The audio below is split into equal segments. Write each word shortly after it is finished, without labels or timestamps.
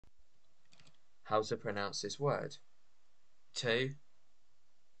How to pronounce this word?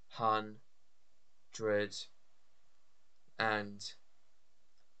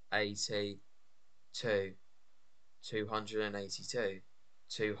 282. 282. 282.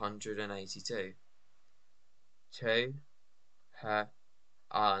 282.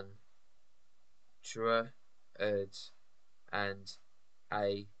 and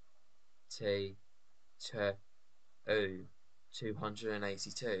A T T O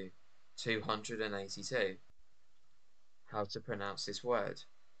 282. 282. How to pronounce this word?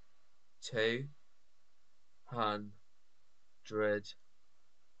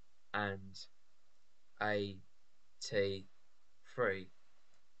 283.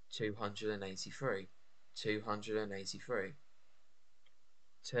 283. 283. 283.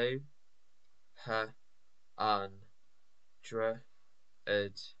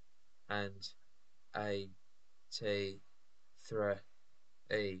 and A T 3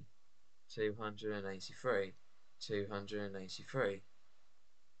 283. 283.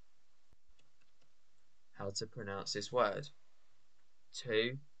 How to pronounce this word?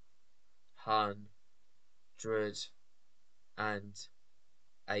 284.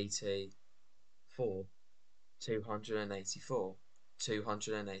 284.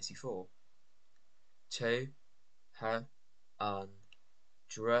 284.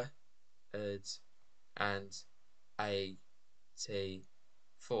 284. and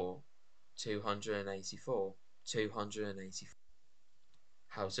 84. 284. 284.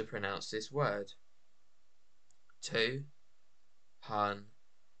 How to pronounce this word? 285.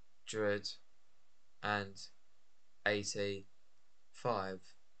 285.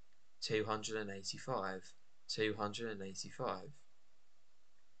 285. 285.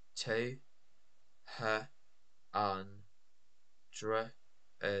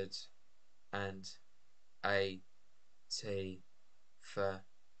 and 85.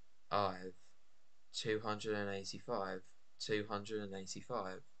 285.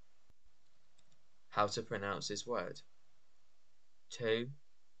 285. How to pronounce this word?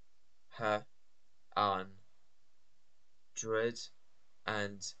 286.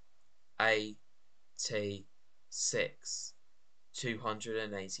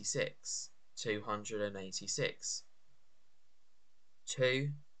 286. 286.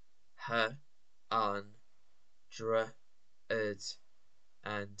 286.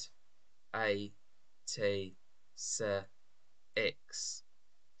 and 86.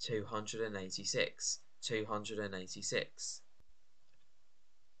 286. 286.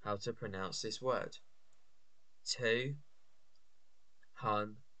 How to pronounce this word?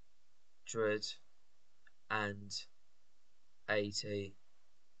 287.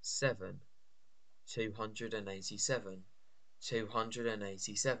 287. 287.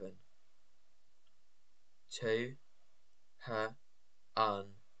 287.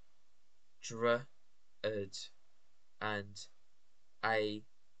 and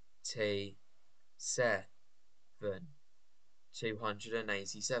 87.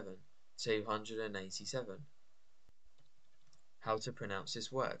 287. 287. How to pronounce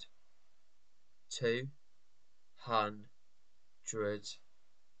this word? 288.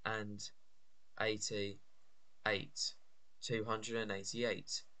 288.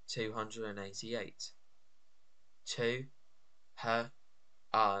 288. 288.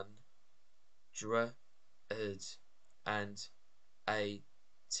 and 88.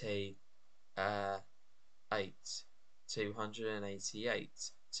 288. 288.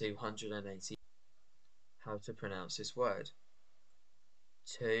 How to pronounce this word?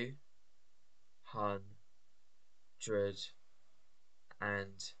 289.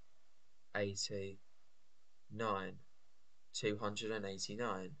 289. 289.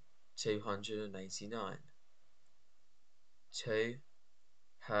 289.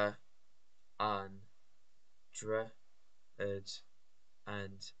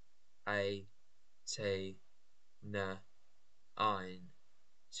 and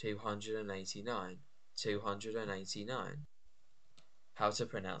 289. 289. How to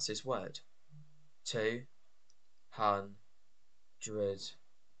pronounce this word?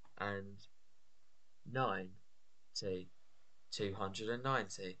 290. 290.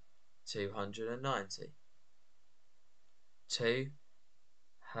 290. 290.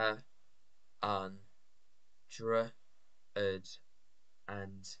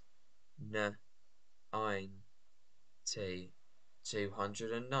 and 90.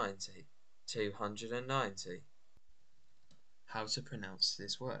 290. 290. How to pronounce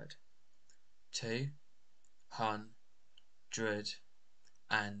this word? 291.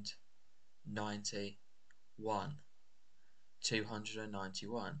 291.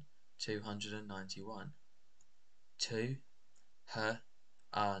 291. 291.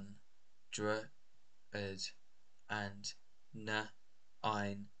 ud, and n,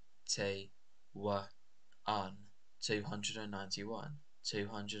 ein, t, w, un, 291,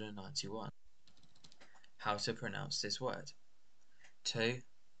 291. How to pronounce this word? 200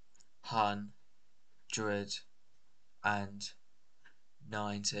 and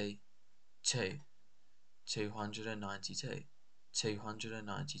 92, 292,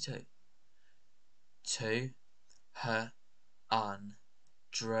 292. 2 h un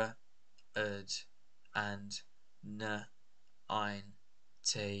dr ud and n ein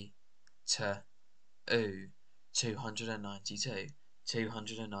t t u, 292,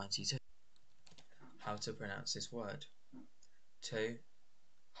 292. How to pronounce this word? 200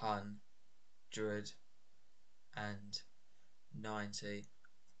 and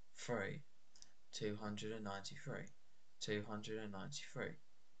 93, 293, 293.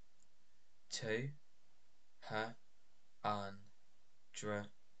 2 h un dr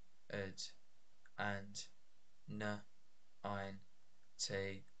ud and n ein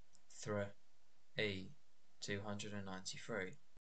t thr e, 293,